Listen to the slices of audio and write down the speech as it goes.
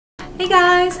Hey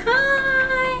guys,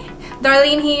 hi!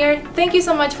 Darlene here. Thank you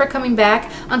so much for coming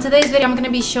back. On today's video, I'm going to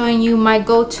be showing you my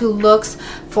go-to looks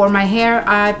for my hair.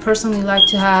 I personally like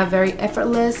to have very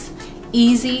effortless,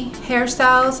 easy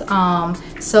hairstyles.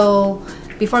 So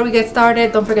before we get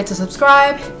started, don't forget to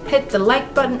subscribe, hit the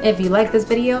like button if you like this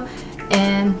video,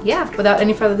 and yeah, without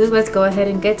any further ado, let's go ahead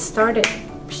and get started.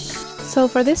 So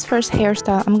for this first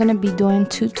hairstyle, I'm going to be doing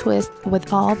 2 twists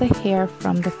with all the hair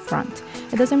from the front.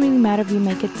 It doesn't really matter if you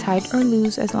make it tight or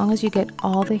loose as long as you get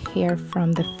all the hair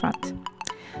from the front.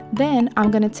 Then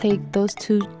I'm going to take those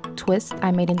 2 twists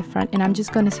I made in the front and I'm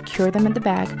just going to secure them in the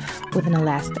back with an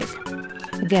elastic.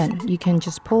 Again, you can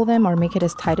just pull them or make it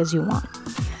as tight as you want.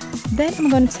 Then I'm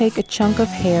going to take a chunk of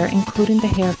hair, including the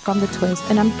hair from the twist,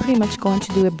 and I'm pretty much going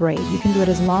to do a braid. You can do it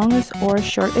as long as or as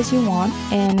short as you want,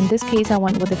 and in this case I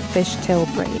went with a fishtail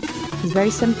braid. It's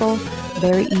very simple,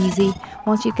 very easy.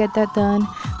 Once you get that done,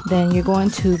 then you're going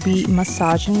to be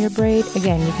massaging your braid.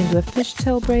 Again, you can do a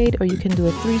fishtail braid or you can do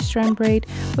a 3-strand braid,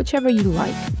 whichever you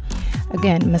like.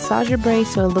 Again, massage your braid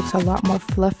so it looks a lot more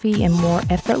fluffy and more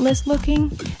effortless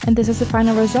looking, and this is the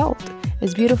final result.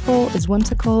 It's beautiful, it's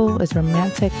whimsical, it's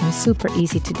romantic, and super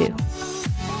easy to do.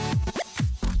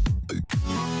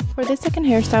 For this second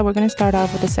hairstyle, we're going to start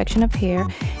off with a section of hair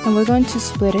and we're going to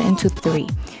split it into 3.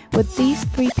 With these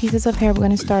 3 pieces of hair, we're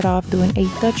going to start off doing a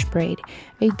Dutch braid.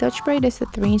 A Dutch braid is a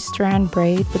 3-strand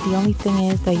braid, but the only thing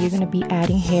is that you're going to be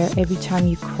adding hair every time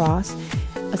you cross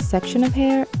a section of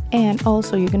hair, and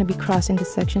also you're going to be crossing the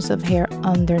sections of hair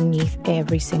underneath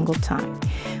every single time.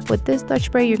 With this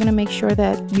Dutch braid, you're going to make sure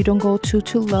that you don't go too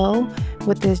low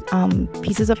with the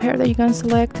pieces of hair that you're going to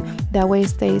select. That way it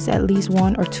stays at least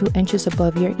 1 or 2 inches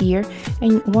above your ear,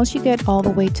 and once you get all the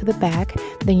way to the back,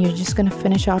 then you're just going to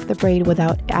finish off the braid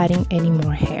without adding any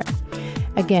more hair.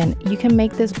 Again, you can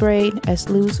make this braid as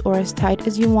loose or as tight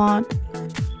as you want.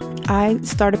 I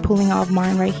started pulling off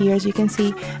mine right here, as you can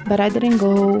see, but I didn't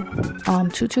go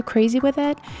too crazy with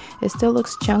it. It still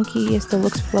looks chunky, it still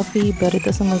looks fluffy, but it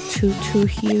doesn't look too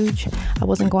huge. I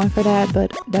wasn't going for that,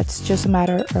 but that's just a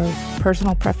matter of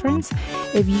personal preference.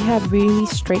 If you have really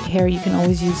straight hair, you can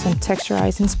always use some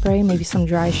texturizing spray, maybe some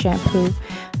dry shampoo.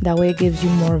 That way it gives you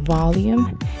more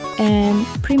volume. And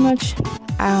pretty much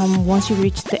once you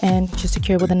reach the end, just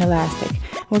secure with an elastic.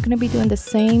 We're going to be doing the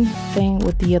same thing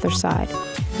with the other side.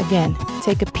 Again,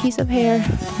 take a piece of hair,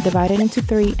 divide it into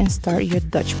 3, and start your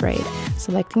Dutch braid.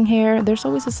 Selecting hair, there's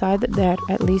always a side that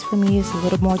at least for me is a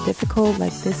little more difficult.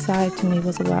 Like this side to me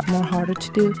was a lot more harder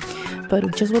to do,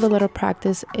 but just with a little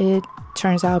practice it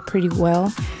turns out pretty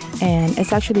well, and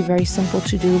it's actually very simple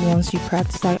to do once you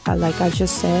practice, like I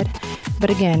just said. But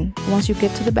again, once you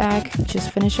get to the back,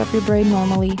 just finish up your braid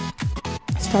normally.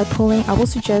 Start pulling. I would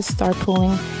suggest start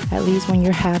pulling at least when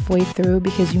you're halfway through,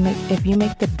 because if you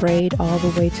make the braid all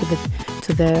the way to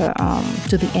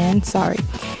the end,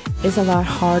 it's a lot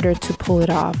harder to pull it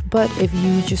off. But if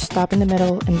you just stop in the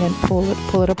middle and then pull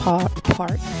it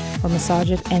apart or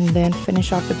massage it and then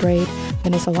finish off the braid,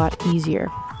 then it's a lot easier.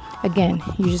 Again,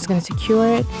 you're just going to secure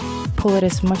it, pull it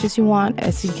as much as you want.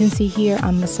 As you can see here,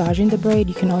 I'm massaging the braid.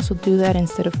 You can also do that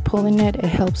instead of pulling it. It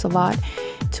helps a lot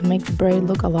to make the braid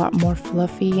look a lot more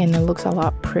fluffy and it looks a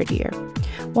lot prettier.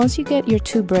 Once you get your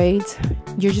 2 braids,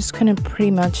 you're just kind of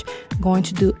pretty much going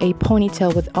to do a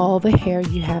ponytail with all the hair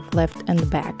you have left in the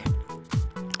back.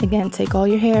 Again, take all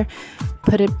your hair,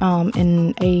 put it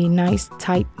in a nice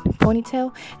tight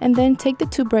ponytail, and then take the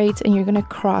 2 braids and you're going to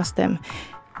cross them.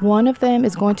 One of them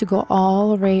is going to go all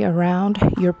the way around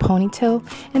your ponytail,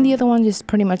 and the other one is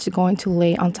pretty much going to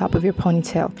lay on top of your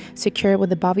ponytail. Secure it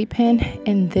with a bobby pin,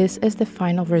 and this is the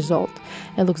final result.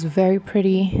 It looks very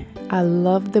pretty. I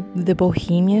love the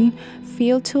bohemian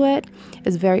feel to it.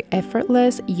 It's very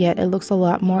effortless, yet it looks a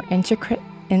lot more intricate.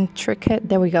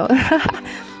 There we go.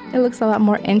 It looks a lot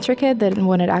more intricate than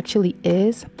what it actually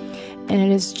is. And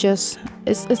it is just,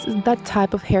 it's that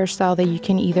type of hairstyle that you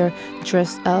can either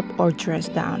dress up or dress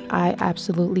down. I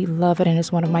absolutely love it, and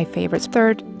it's one of my favorites.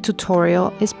 Third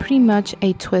tutorial is pretty much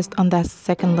a twist on that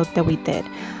second look that we did.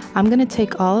 I'm going to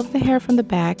take all of the hair from the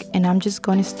back and I'm just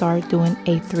going to start doing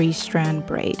a 3-strand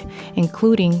braid,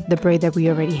 including the braid that we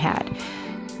already had.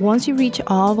 Once you reach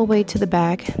all the way to the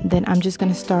back, then I'm just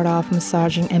going to start off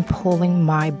massaging and pulling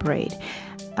my braid.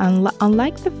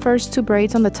 Unlike the first 2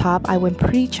 braids on the top, I went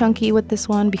pretty chunky with this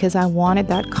one because I wanted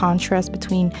that contrast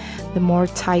between the more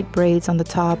tight braids on the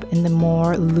top and the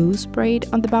more loose braid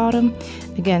on the bottom.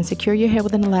 Again, secure your hair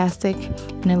with an elastic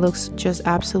and it looks just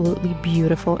absolutely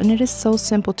beautiful, and it is so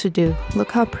simple to do.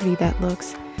 Look how pretty that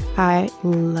looks. I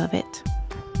love it.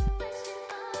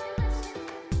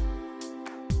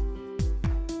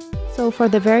 So for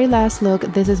the very last look,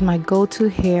 this is my go-to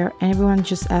hair, and everyone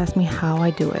just asked me how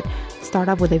I do it. Start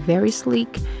off with a very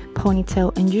sleek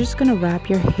ponytail, and you're just gonna wrap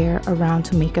your hair around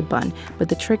to make a bun. But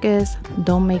the trick is,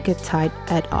 don't make it tight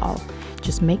at all.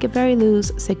 Just make it very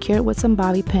loose, secure it with some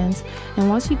bobby pins, and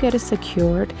once you get it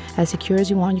secured, as secure as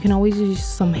you want, you can always use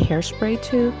some hairspray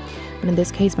too. But in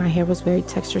this case, my hair was very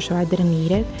textured, so I didn't need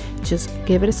it. Just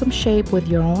give it some shape with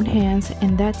your own hands,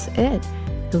 and that's it.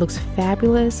 It looks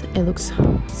fabulous. It looks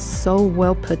so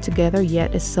well put together,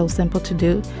 yet it's so simple to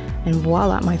do. And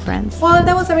voila, my friends. Well,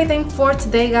 that was everything for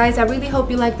today, guys. I really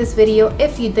hope you liked this video.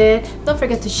 If you did, don't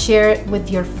forget to share it with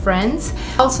your friends.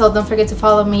 Also, don't forget to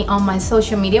follow me on my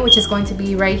social media, which is going to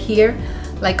be right here,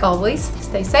 like always.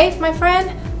 Stay safe, my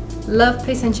friend. Love,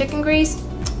 peace, and chicken grease.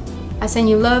 I send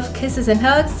you love, kisses, and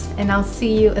hugs, and I'll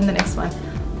see you in the next one.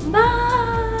 Bye!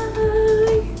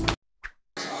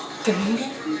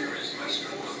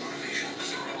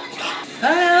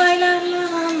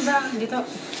 Gitu.